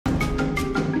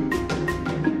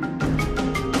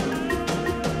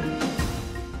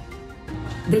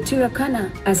The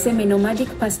Turkana, a semi-nomadic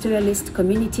pastoralist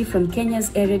community from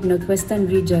Kenya's arid northwestern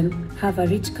region, have a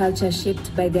rich culture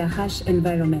shaped by their harsh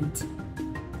environment.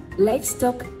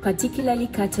 Livestock, particularly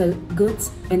cattle,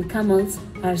 goats, and camels,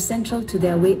 are central to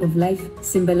their way of life,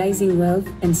 symbolizing wealth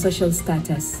and social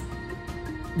status.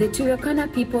 The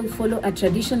Turkana people follow a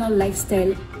traditional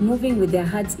lifestyle, moving with their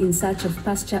herds in search of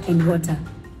pasture and water.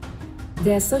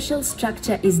 Their social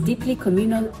structure is deeply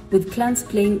communal, with clans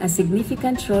playing a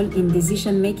significant role in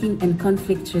decision-making and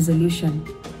conflict resolution.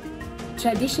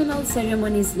 Traditional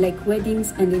ceremonies like weddings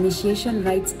and initiation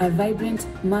rites are vibrant,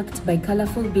 marked by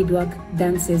colorful beadwork,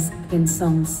 dances, and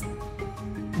songs.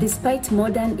 Despite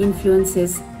modern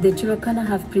influences, the Turkana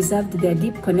have preserved their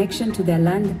deep connection to their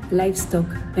land, livestock,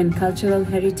 and cultural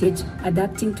heritage,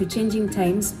 adapting to changing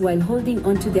times while holding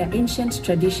on to their ancient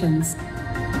traditions.